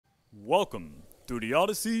Welcome to the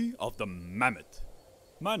Odyssey of the Mammoth.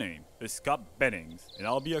 My name is Scott Bennings, and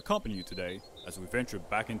I'll be accompanying you today as we venture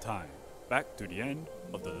back in time, back to the end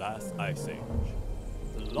of the last ice age.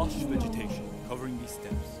 The lush vegetation covering these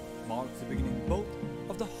steppes marks the beginning both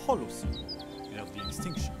of the Holocene and of the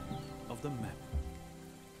extinction of the mammoth.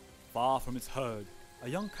 Far from its herd, a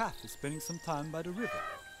young calf is spending some time by the river.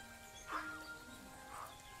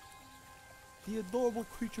 The adorable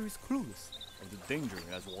creature is clueless of the danger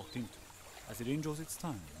it has walked into, as it enjoys its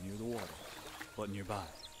time near the water. But nearby,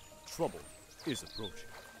 trouble is approaching.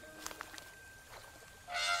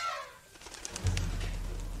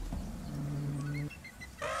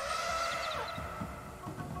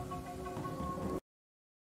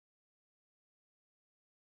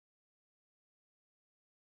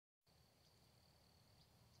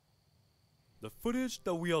 The footage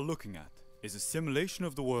that we are looking at is a simulation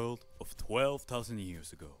of the world of 12,000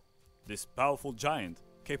 years ago. This powerful giant,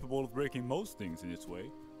 capable of breaking most things in its way,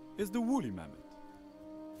 is the woolly mammoth.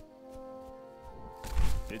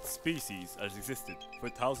 Its species has existed for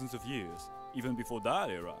thousands of years, even before that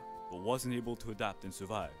era, but wasn't able to adapt and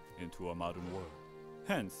survive into a modern world.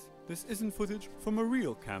 Hence, this isn't footage from a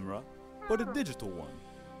real camera, but a digital one,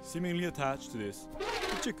 seemingly attached to this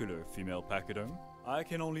particular female pachyderm. I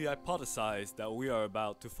can only hypothesize that we are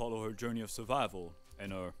about to follow her journey of survival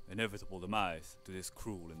and her inevitable demise to this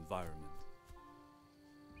cruel environment.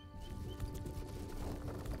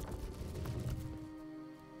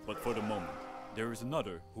 But for the moment, there is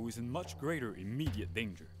another who is in much greater immediate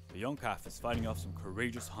danger. The young calf is fighting off some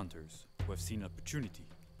courageous hunters who have seen an opportunity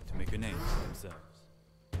to make a name for themselves.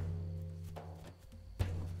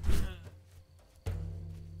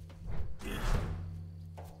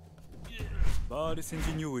 But its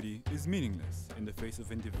ingenuity is meaningless in the face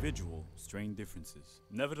of individual strain differences.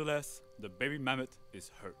 Nevertheless, the baby mammoth is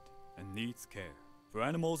hurt and needs care. For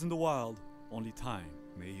animals in the wild, only time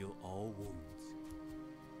may heal all wounds.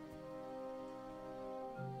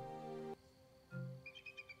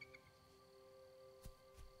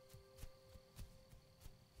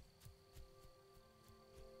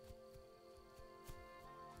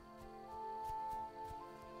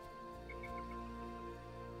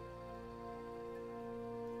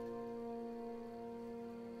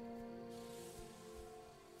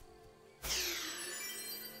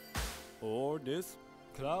 Or this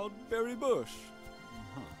cloudberry bush.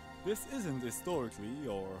 This isn't historically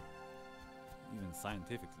or even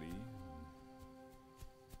scientifically.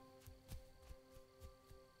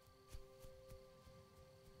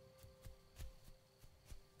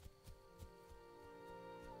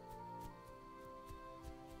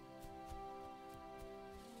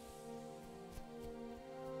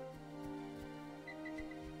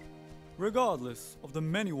 Regardless of the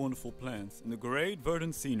many wonderful plants and the great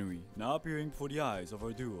verdant scenery now appearing before the eyes of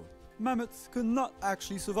our duo, mammoths could not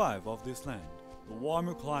actually survive off this land. The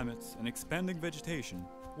warmer climates and expanding vegetation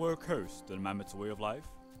were a curse to the mammoth's way of life.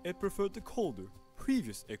 It preferred the colder,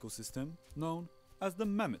 previous ecosystem known as the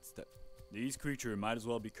mammoth steppe. These creatures might as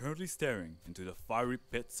well be currently staring into the fiery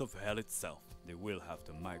pits of hell itself. They will have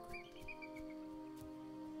to migrate.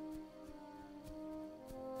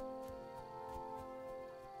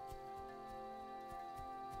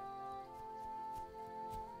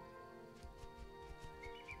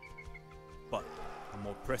 But a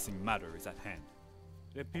more pressing matter is at hand.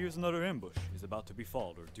 It appears another ambush is about to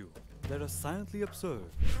befall our duo. Let us silently observe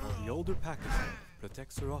how the older pachyderm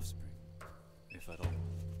protects her offspring, if at all.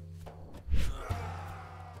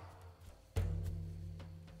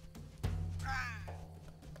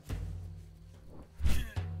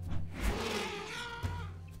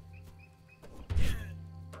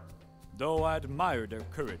 Though I admire their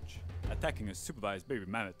courage, attacking a supervised baby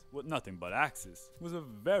mammoth with nothing but axes was a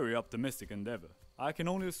very optimistic endeavor. I can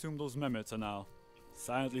only assume those mammoths are now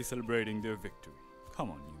silently celebrating their victory.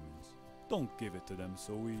 Come on, humans. Don't give it to them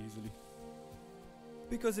so easily.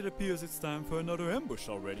 Because it appears it's time for another ambush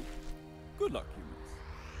already. Good luck, humans.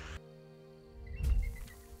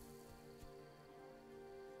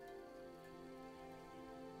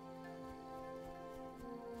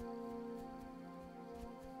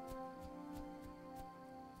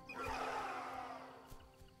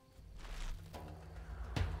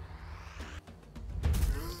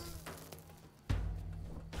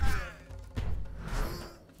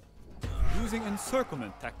 Using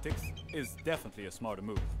encirclement tactics is definitely a smarter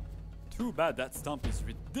move. Too bad that stump is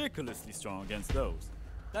ridiculously strong against those.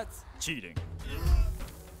 That's cheating.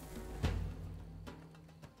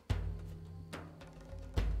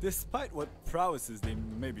 Despite what prowesses they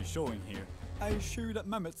may be showing here, I assure you that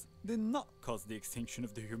mammoths did not cause the extinction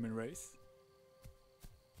of the human race.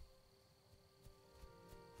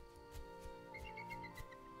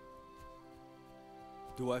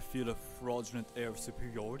 Do I feel a fraudulent air of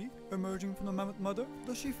superiority emerging from the Mammoth Mother?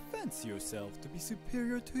 Does she fancy herself to be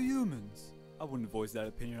superior to humans? I wouldn't voice that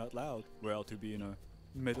opinion out loud, were I to be in her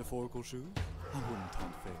metaphorical shoes. I wouldn't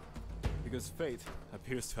taunt fate, because fate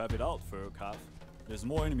appears to have it out for her calf. There's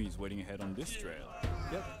more enemies waiting ahead on this trail.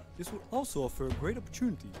 Yet, this would also offer a great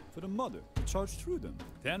opportunity for the Mother to charge through them.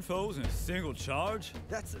 10 foes in a single charge?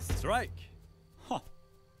 That's a strike! Huh.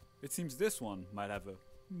 It seems this one might have a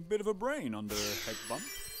bit of a brain under her head bump.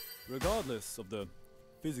 Regardless of the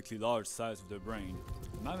physically large size of their brain,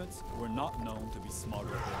 mammoths were not known to be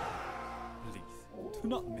smarter than Please, do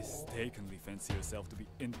not mistakenly fancy yourself to be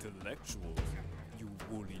intellectuals, you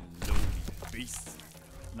woolly, lowly beasts.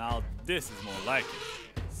 Now this is more like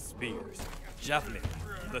it. Spears, javelin,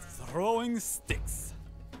 the throwing sticks.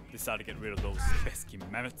 Decide to get rid of those pesky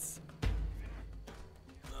mammoths.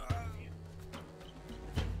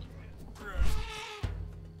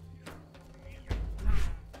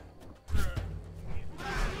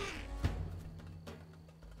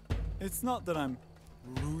 It's not that I'm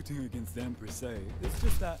rooting against them per se, it's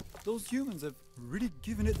just that those humans have really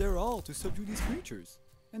given it their all to subdue these creatures,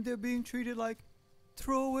 and they're being treated like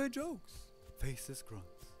throwaway jokes, faceless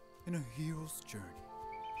grunts, in a hero's journey.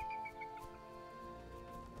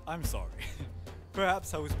 I'm sorry,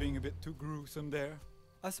 perhaps I was being a bit too gruesome there.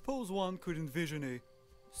 I suppose one could envision a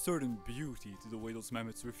certain beauty to the way those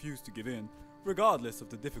mammoths refuse to give in, regardless of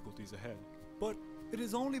the difficulties ahead, but it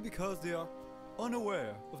is only because they are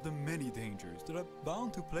unaware of the many dangers that are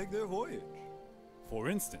bound to plague their voyage. For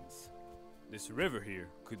instance, this river here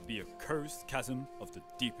could be a cursed chasm of the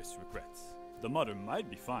deepest regrets. The mother might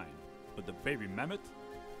be fine, but the baby mammoth,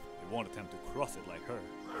 they won't attempt to cross it like her.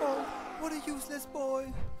 Oh, what a useless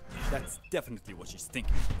boy! That's definitely what she's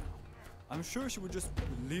thinking. I'm sure she would just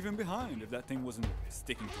leave him behind if that thing wasn't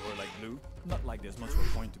sticking to her like glue. Not like there's much of a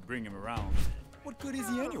point to bring him around. What good is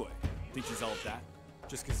he anyway? Think he's all that?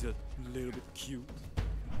 Just because he's a little bit cute.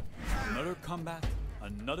 Another combat,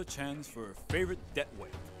 another chance for her favorite death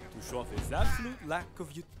weight to show off his absolute lack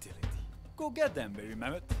of utility. Go get them, baby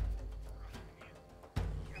mammoth.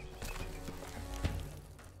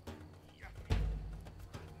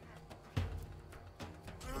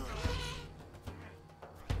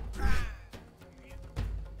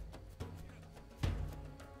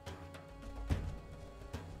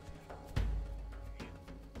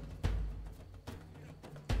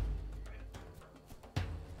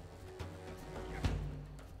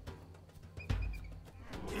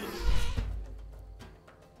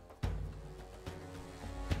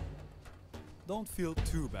 Don't feel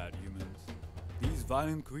too bad, humans. These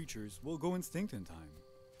violent creatures will go extinct in time.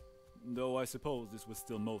 Though I suppose this was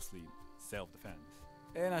still mostly self-defense.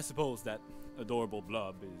 And I suppose that adorable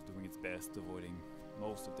blob is doing its best, avoiding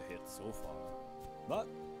most of the hits so far. But,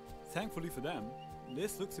 thankfully for them,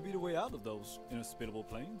 this looks to be the way out of those inhospitable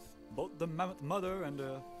plains. Both the mammoth mother and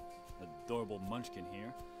the adorable munchkin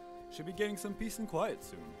here should be getting some peace and quiet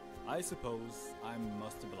soon. I suppose I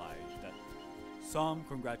must oblige that some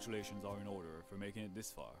congratulations are in order for making it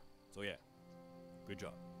this far. So yeah, good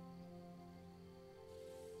job.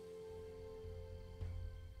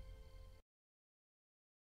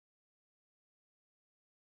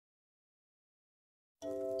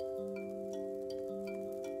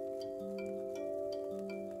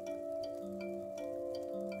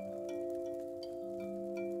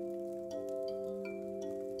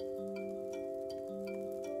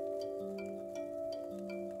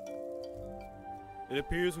 It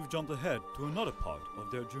appears we've jumped ahead to another part of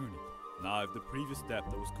their journey. Now, if the previous depth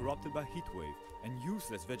that was corrupted by heatwave and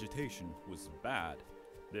useless vegetation was bad,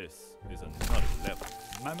 this is another level.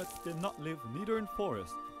 Mammoths did not live neither in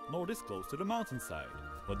forest nor this close to the mountainside,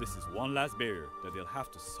 but this is one last barrier that they'll have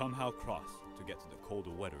to somehow cross to get to the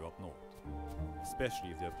colder weather up north. Especially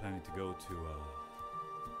if they're planning to go to,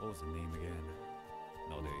 what was the name again?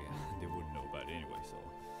 No, they wouldn't know about it anyway, so.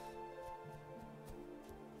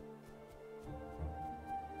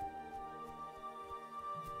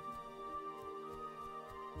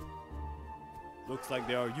 Looks like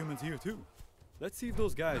there are humans here too. Let's see if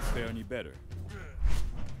those guys fare any better.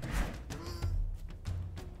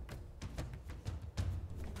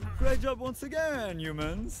 Great job once again,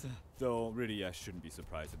 humans! Though really I shouldn't be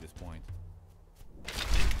surprised at this point.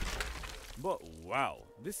 But wow,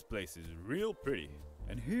 this place is real pretty.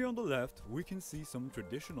 And here on the left we can see some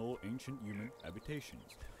traditional ancient human habitations,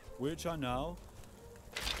 which are now,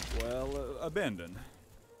 well, abandoned.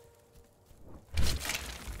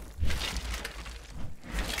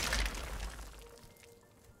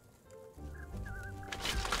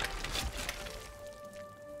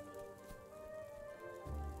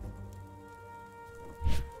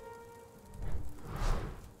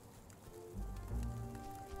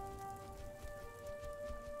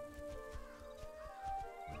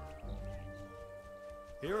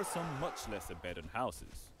 here are some much less abandoned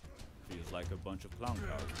houses. Feels like a bunch of clown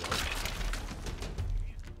cars, right?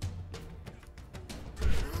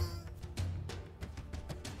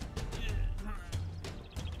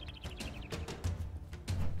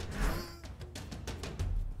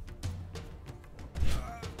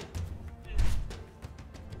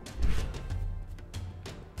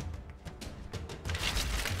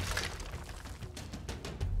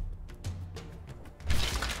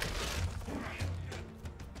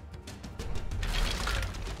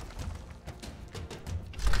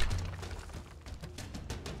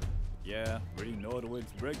 Yeah, really know the way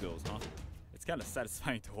to break those, huh? It's kinda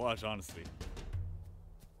satisfying to watch, honestly.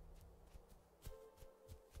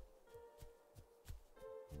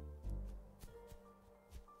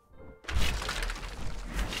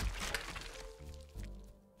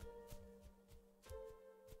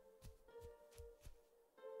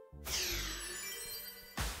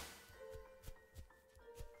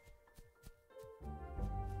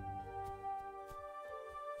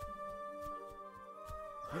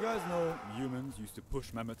 You guys know humans used to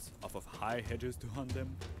push mammoths off of high hedges to hunt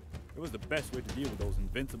them? It was the best way to deal with those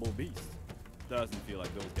invincible beasts. Doesn't feel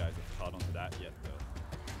like those guys have caught onto that yet, though.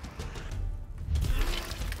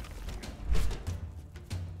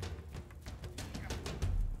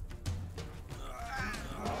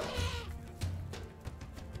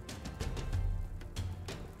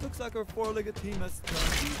 Looks like our four-legged team has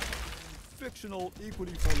turned these fictional,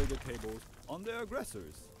 equally four-legged tables on their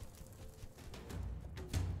aggressors.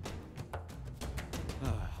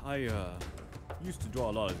 I used to draw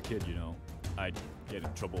a lot as a kid, you know. I'd get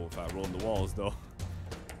in trouble if I rolled on the walls, though.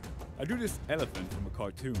 I drew this elephant from a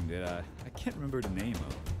cartoon that I can't remember the name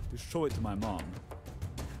of, to show it to my mom.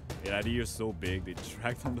 It had ears so big they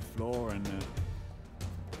tracked on the floor, and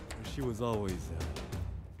she was always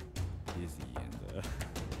dizzy and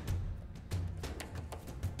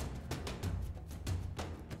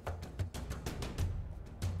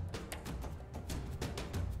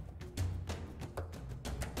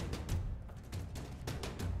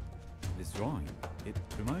This drawing, it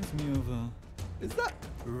reminds me of, is that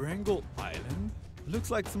Wrangel Island?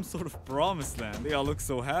 Looks like some sort of promised land. They all look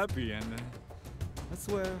so happy, and that's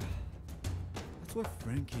where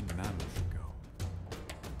Frankie and Mammoth should go.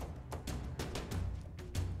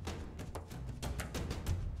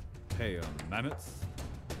 Hey, Mammoths,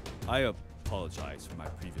 I apologize for my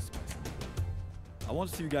previous mess. I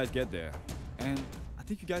want to see you guys get there, and I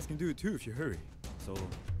think you guys can do it too if you hurry. So,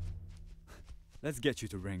 let's get you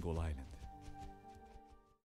to Wrangel Island.